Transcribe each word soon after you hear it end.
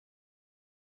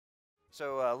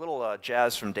So a little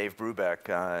jazz from Dave Brubeck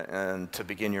and to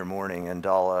begin your morning, and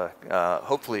I'll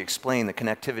hopefully explain the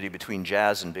connectivity between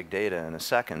jazz and big data in a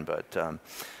second. But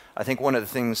I think one of the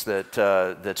things that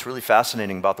that's really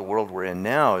fascinating about the world we're in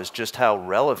now is just how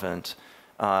relevant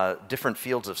different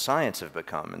fields of science have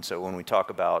become. And so when we talk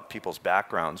about people's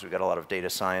backgrounds, we've got a lot of data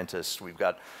scientists. We've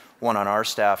got one on our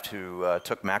staff who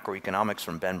took macroeconomics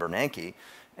from Ben Bernanke,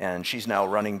 and she's now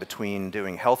running between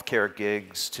doing healthcare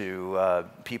gigs to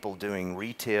people doing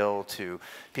retail to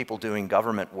people doing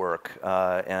government work.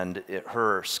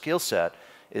 Her skill set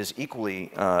is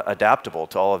equally adaptable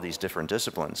to all of these different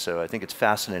disciplines. So I think it's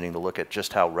fascinating to look at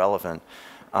just how relevant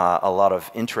a lot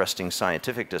of interesting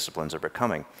scientific disciplines are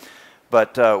becoming.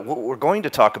 But what we're going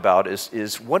to talk about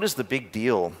is what is the big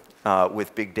deal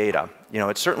with big data? You know,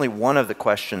 it's certainly one of the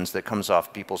questions that comes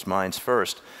off people's minds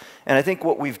first. And I think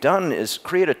what we've done is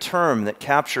create a term that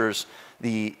captures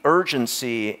the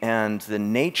urgency and the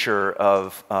nature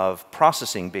of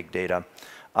processing big data.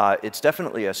 It's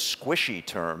definitely a squishy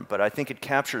term, but I think it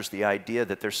captures the idea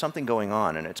that there's something going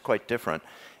on and it's quite different.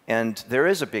 And there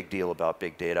is a big deal about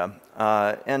big data.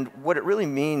 And what it really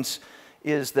means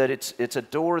is that it's a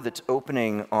door that's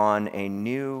opening on a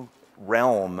new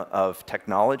realm of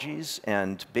technologies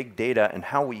and big data and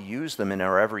how we use them in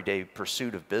our everyday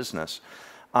pursuit of business.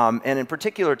 And in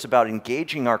particular, it's about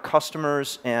engaging our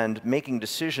customers and making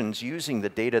decisions using the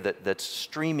data that's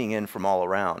streaming in from all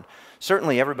around.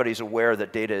 Certainly, everybody's aware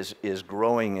that data is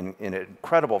growing in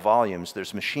incredible volumes.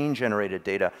 There's machine-generated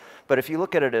data. But if you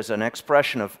look at it as an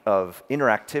expression of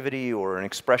interactivity or an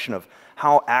expression of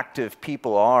how active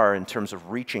people are in terms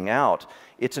of reaching out,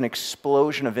 it's an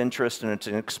explosion of interest and it's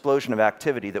an explosion of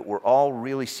activity that we're all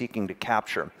really seeking to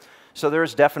capture. So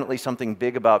there's definitely something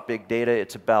big about big data.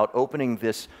 It's about opening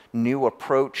this new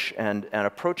approach and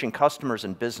approaching customers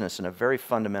and business in a very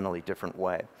fundamentally different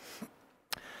way.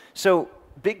 So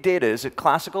big data, is it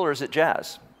classical or is it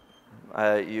jazz?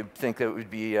 You'd think that it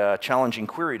would be a challenging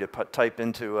query to type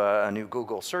into a new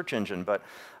Google search engine, but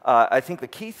I think the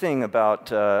key thing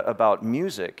about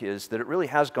music is that it really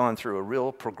has gone through a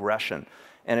real progression.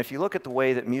 And if you look at the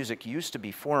way that music used to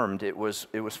be formed, it was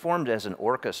formed as an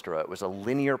orchestra. It was a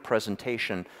linear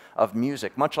presentation of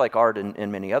music, much like art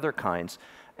and many other kinds,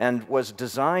 and was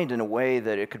designed in a way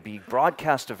that it could be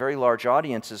broadcast to very large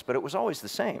audiences, but it was always the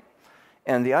same.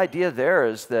 And the idea there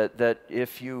is that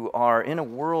if you are in a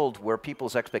world where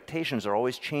people's expectations are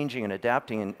always changing and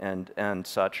adapting and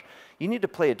such, you need to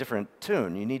play a different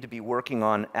tune. You need to be working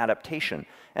on adaptation.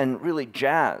 And really,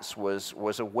 jazz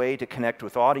was a way to connect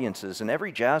with audiences, and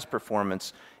every jazz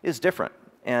performance is different.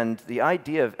 And the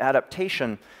idea of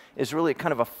adaptation is really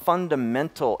kind of a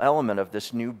fundamental element of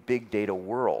this new big data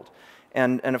world.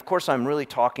 And of course, I'm really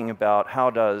talking about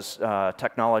how does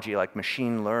technology like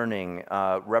machine learning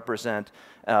represent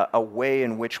a way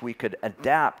in which we could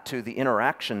adapt to the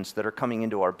interactions that are coming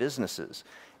into our businesses.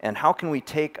 And how can we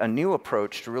take a new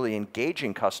approach to really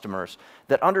engaging customers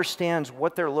that understands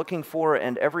what they're looking for,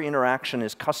 and every interaction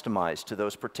is customized to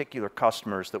those particular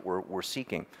customers that we're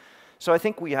seeking. So I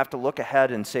think we have to look ahead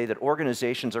and say that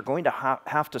organizations are going to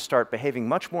have to start behaving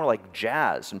much more like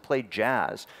jazz and play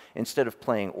jazz instead of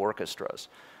playing orchestras.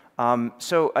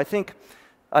 So I think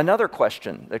another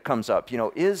question that comes up, you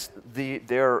know, is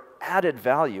their added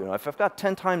value. Now, if I've got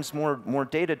 10 times more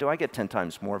data, do I get 10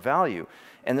 times more value?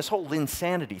 And this whole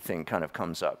insanity thing kind of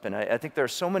comes up. And I think there are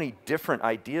so many different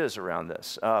ideas around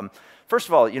this. First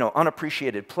of all, you know,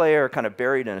 unappreciated player, kind of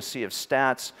buried in a sea of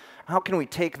stats. How can we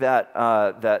take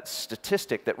that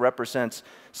statistic that represents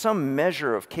some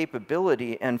measure of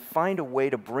capability and find a way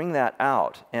to bring that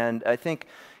out? And I think,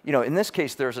 you know, in this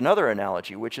case, there's another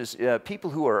analogy, which is people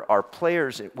who are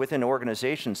players within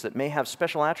organizations that may have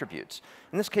special attributes.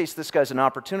 In this case, this guy's an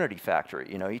opportunity factory.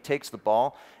 You know, he takes the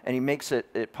ball and he makes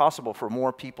it possible for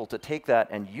more people to take that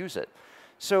and use it.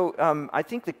 So I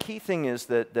think the key thing is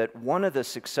that one of the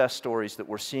success stories that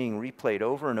we're seeing replayed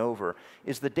over and over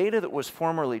is the data that was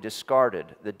formerly discarded,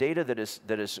 the data that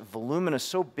is voluminous,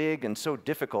 so big and so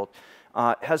difficult,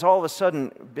 has all of a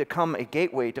sudden become a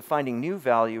gateway to finding new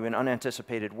value in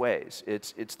unanticipated ways.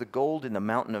 It's the gold in the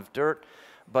mountain of dirt,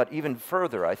 but even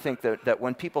further, I think that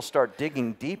when people start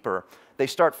digging deeper, they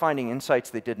start finding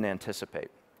insights they didn't anticipate.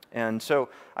 And so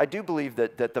I do believe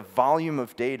that the volume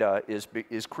of data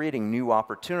is creating new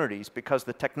opportunities because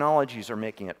the technologies are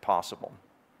making it possible.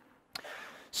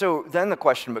 So then the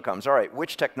question becomes, all right,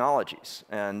 which technologies?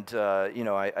 And you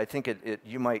know, I think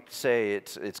you might say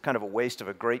it's kind of a waste of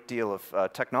a great deal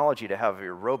of technology to have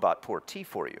your robot pour tea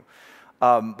for you.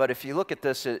 But if you look at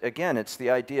this, again, it's the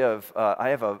idea of I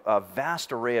have a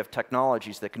vast array of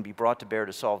technologies that can be brought to bear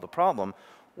to solve the problem.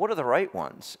 what are the right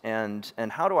ones, and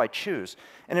how do I choose?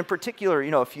 And in particular,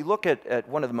 if you look at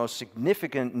one of the most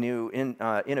significant new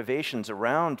innovations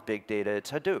around big data,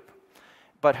 it's Hadoop.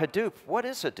 But Hadoop, what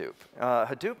is Hadoop?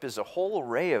 Hadoop is a whole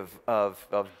array of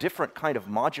different kind of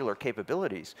modular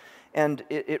capabilities. And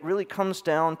it really comes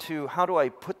down to how do I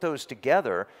put those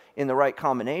together in the right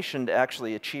combination to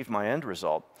actually achieve my end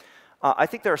result. I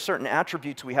think there are certain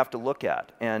attributes we have to look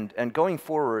at. And going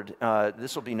forward,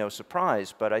 this will be no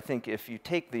surprise, but I think if you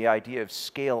take the idea of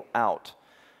scale out,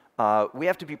 we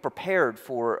have to be prepared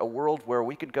for a world where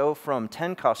we could go from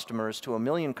 10 customers to 1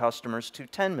 million customers to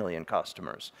 10 million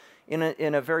customers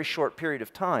in a very short period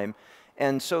of time.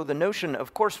 And so the notion,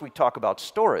 of course, we talk about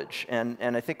storage. And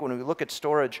I think when we look at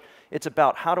storage, it's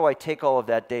about how do I take all of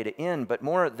that data in, but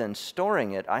more than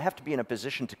storing it, I have to be in a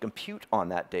position to compute on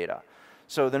that data.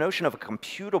 So the notion of a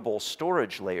computable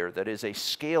storage layer that is a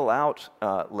scale-out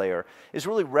layer is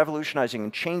really revolutionizing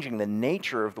and changing the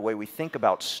nature of the way we think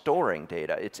about storing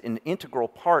data. It's an integral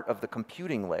part of the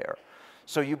computing layer.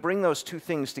 So you bring those two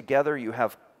things together, you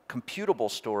have computable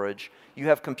storage, you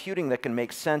have computing that can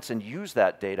make sense and use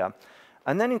that data,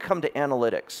 and then you come to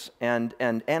analytics. And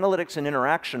analytics and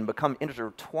interaction become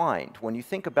intertwined. When you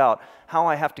think about how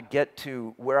I have to get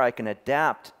to where I can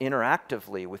adapt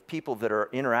interactively with people that are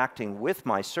interacting with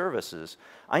my services,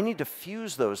 I need to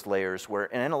fuse those layers where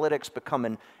analytics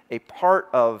become a part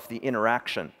of the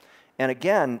interaction. And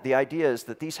again, the idea is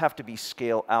that these have to be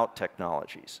scale-out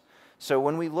technologies. So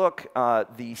when we look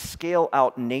the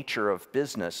scale-out nature of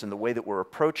business and the way that we're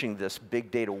approaching this big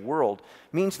data world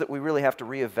means that we really have to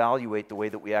reevaluate the way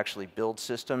that we actually build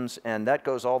systems, and that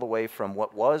goes all the way from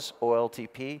what was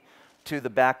OLTP to the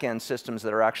back-end systems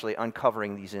that are actually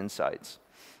uncovering these insights.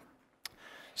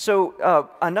 So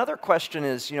another question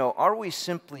is, are we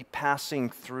simply passing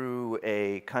through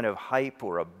a kind of hype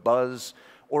or a buzz,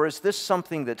 or is this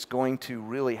something that's going to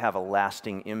really have a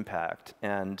lasting impact?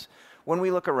 And when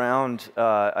we look around,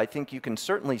 I think you can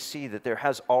certainly see that there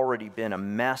has already been a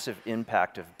massive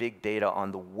impact of big data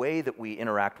on the way that we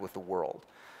interact with the world.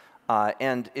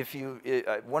 And if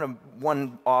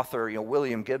one author,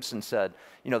 William Gibson said,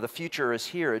 the future is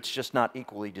here, it's just not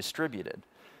equally distributed.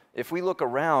 If we look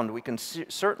around, we can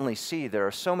certainly see there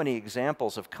are so many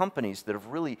examples of companies that have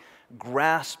really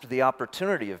grasped the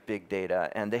opportunity of big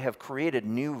data, and they have created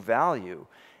new value.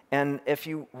 And if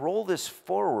you roll this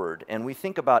forward and we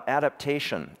think about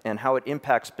adaptation and how it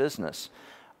impacts business,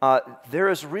 there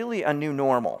is really a new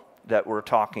normal that we're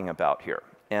talking about here.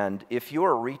 And if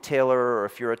you're a retailer, or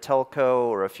if you're a telco,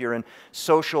 or if you're in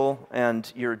social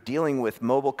and you're dealing with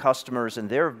mobile customers and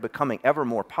they're becoming ever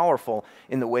more powerful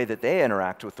in the way that they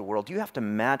interact with the world, you have to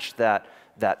match that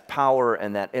power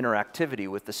and that interactivity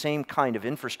with the same kind of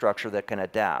infrastructure that can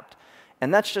adapt.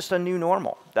 And that's just a new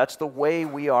normal. That's the way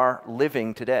we are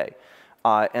living today.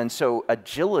 And so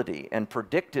agility and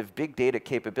predictive big data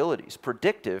capabilities.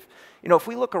 Predictive, if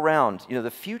we look around, the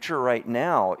future right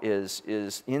now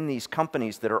is in these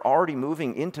companies that are already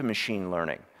moving into machine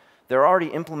learning. They're already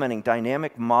implementing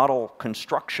dynamic model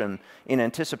construction in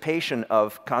anticipation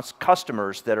of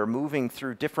customers that are moving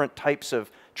through different types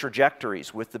of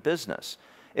trajectories with the business.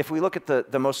 If we look at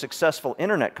the most successful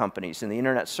internet companies in the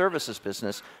internet services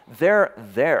business, they're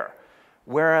there.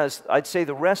 Whereas I'd say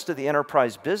the rest of the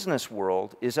enterprise business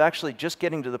world is actually just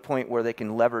getting to the point where they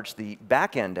can leverage the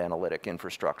back-end analytic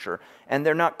infrastructure, and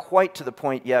they're not quite to the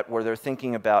point yet where they're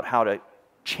thinking about how to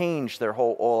change their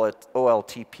whole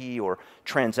OLTP or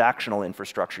transactional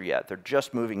infrastructure yet. They're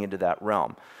just moving into that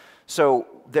realm. So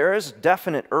there is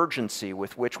definite urgency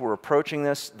with which we're approaching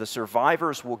this. The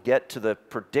survivors will get to the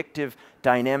predictive,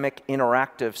 dynamic,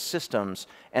 interactive systems,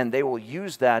 and they will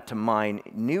use that to mine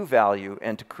new value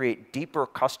and to create deeper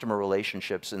customer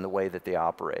relationships in the way that they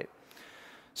operate.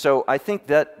 So I think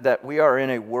that we are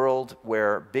in a world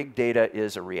where big data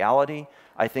is a reality.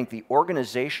 I think the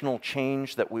organizational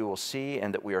change that we will see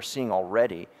and that we are seeing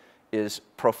already is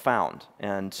profound.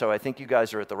 And so I think you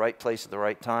guys are at the right place at the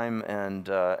right time, and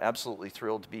absolutely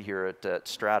thrilled to be here at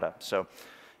Strata. So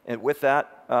and with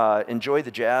that, enjoy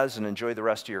the jazz and enjoy the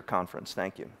rest of your conference.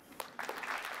 Thank you.